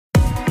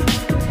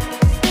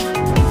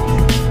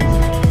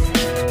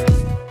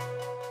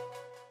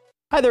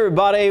Hi there,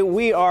 everybody.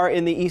 We are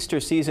in the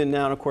Easter season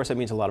now, and of course that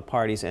means a lot of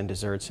parties and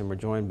desserts, and we're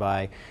joined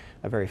by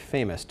a very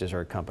famous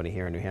dessert company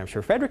here in New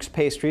Hampshire, Frederick's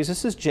Pastries.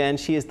 This is Jen.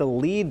 She is the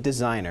lead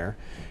designer,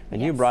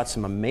 and you brought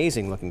some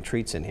amazing looking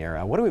treats in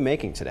here. What are we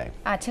making today?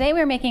 Today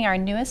we're making our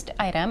newest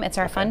item. It's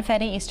our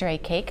Funfetti Easter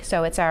egg cake.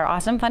 So it's our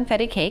awesome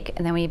Funfetti cake,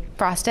 and then we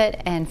frost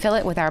it and fill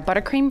it with our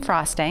buttercream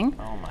frosting.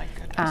 Oh my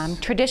goodness.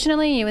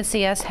 Traditionally, you would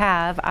see us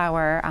have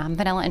our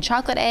vanilla and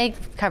chocolate egg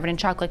covered in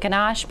chocolate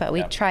ganache, but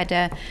we tried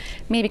to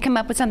maybe come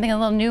up with something a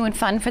little new and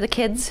fun for the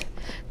kids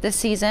this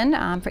season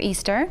for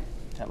Easter.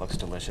 That looks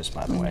delicious,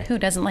 by the way. Who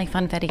doesn't like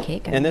Funfetti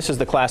cake? And this is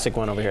the classic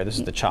one over here. This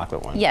is the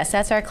chocolate one. Yes,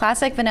 that's our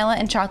classic vanilla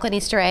and chocolate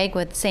Easter egg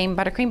with same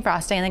buttercream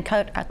frosting and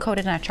then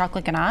coated in our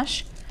chocolate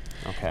ganache.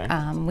 Okay.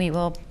 We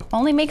will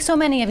only make so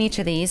many of each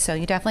of these, so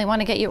you definitely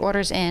want to get your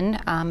orders in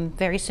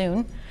very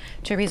soon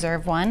to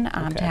reserve one, to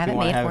have it made for you. If you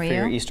want to have it for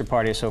your Easter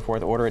party and so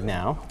forth, order it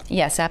now.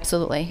 Yes,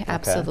 absolutely,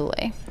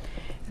 absolutely.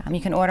 You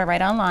can order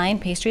right online,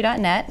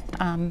 pastry.net,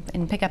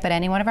 and pick up at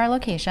any one of our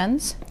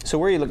locations. So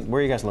where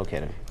are you guys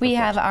located? We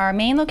have our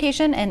main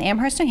location in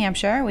Amherst, New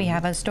Hampshire. We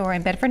have a store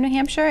in Bedford, New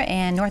Hampshire,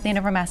 and North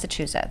Andover,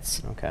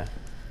 Massachusetts. Okay.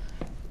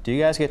 Do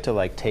you guys get to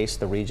like taste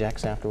the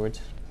rejects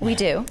afterwards? We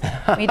do.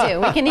 We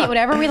do. We can eat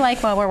whatever we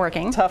like while we're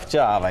working. Tough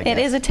job, I guess.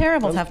 It is a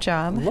terrible tough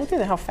job. Look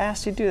at how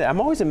fast you do that. I'm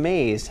always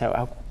amazed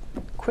how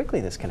quickly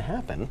this can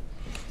happen.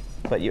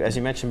 But as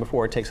you mentioned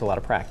before, it takes a lot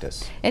of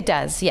practice. It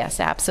does,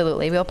 yes,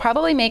 absolutely. We'll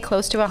probably make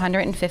close to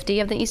 150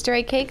 of the Easter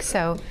egg cakes,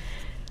 so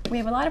we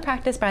have a lot of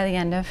practice by the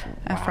end of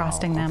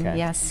frosting them,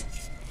 yes.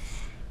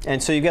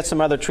 And so you got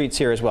some other treats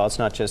here as well. It's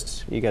not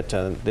just, you got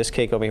this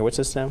cake over here. What's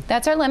this now?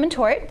 That's our lemon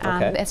tort.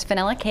 It's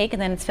vanilla cake,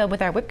 and then it's filled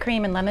with our whipped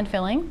cream and lemon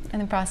filling,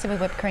 and then frosted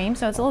with whipped cream.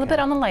 So it's a little bit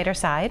on the lighter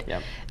side.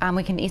 Yep.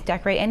 We can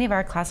decorate any of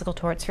our classical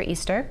torts for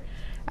Easter.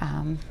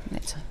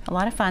 It's a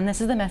lot of fun. This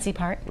is the messy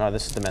part. Oh,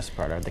 this is the messy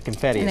part. The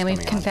confetti is coming on. And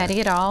then we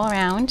confetti it all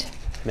around.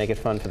 Make it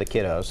fun for the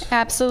kiddos.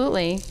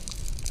 Absolutely.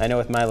 I know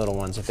with my little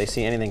ones, if they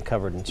see anything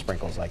covered in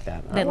sprinkles like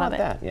that, they love it.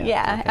 That.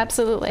 Yeah,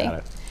 absolutely. Got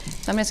it.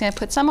 So I'm just going to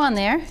put some on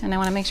there, and I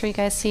want to make sure you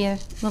guys see a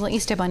little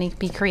Easter bunny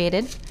be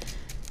created.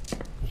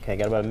 Okay,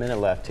 got about a minute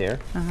left here.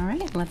 All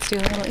right, let's do a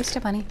little Easter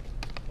bunny.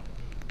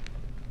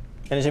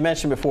 And as you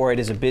mentioned before, it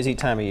is a busy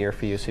time of year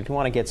for you, so if you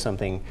want to get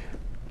something,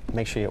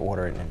 make sure you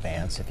order it in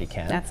advance if you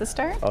can. That's a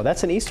start. Oh,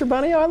 that's an Easter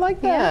bunny? Oh, I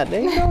like that.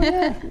 There you go,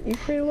 yeah. You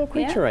create a little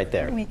creature right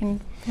there. We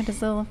can put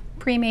his little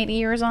pre-made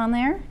ears on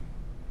there.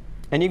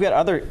 And you've got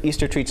other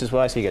Easter treats as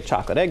well. So you got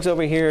chocolate eggs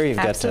over here. You've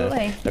got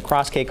the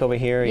cross cake over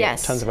here. You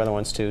have tons of other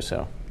ones too.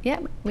 So.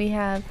 Yep, we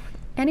have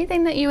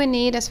anything that you would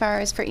need as far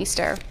as for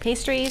Easter.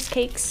 Pastries,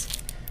 cakes.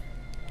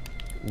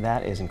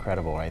 That is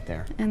incredible right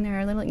there. And they're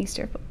our little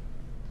Easter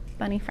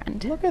bunny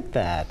friend. Look at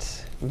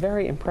that.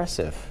 Very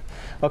impressive.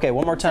 Okay,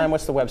 one more time.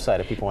 What's the website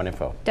if people want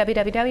info?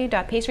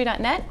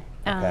 www.pastry.net.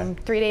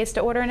 3 days to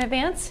order in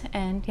advance,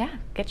 and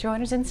get your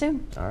orders in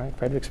soon. All right,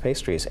 Frederick's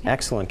Pastries.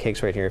 Excellent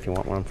cakes right here if you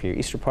want one for your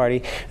Easter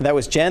party. And that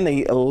was Jen,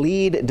 the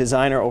lead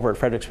designer over at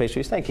Frederick's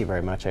Pastries. Thank you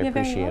very much. I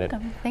appreciate it.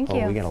 Thank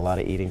you. We got a lot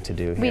of eating to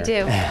do here. We do.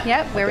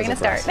 Yep, where are we going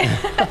to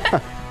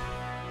start?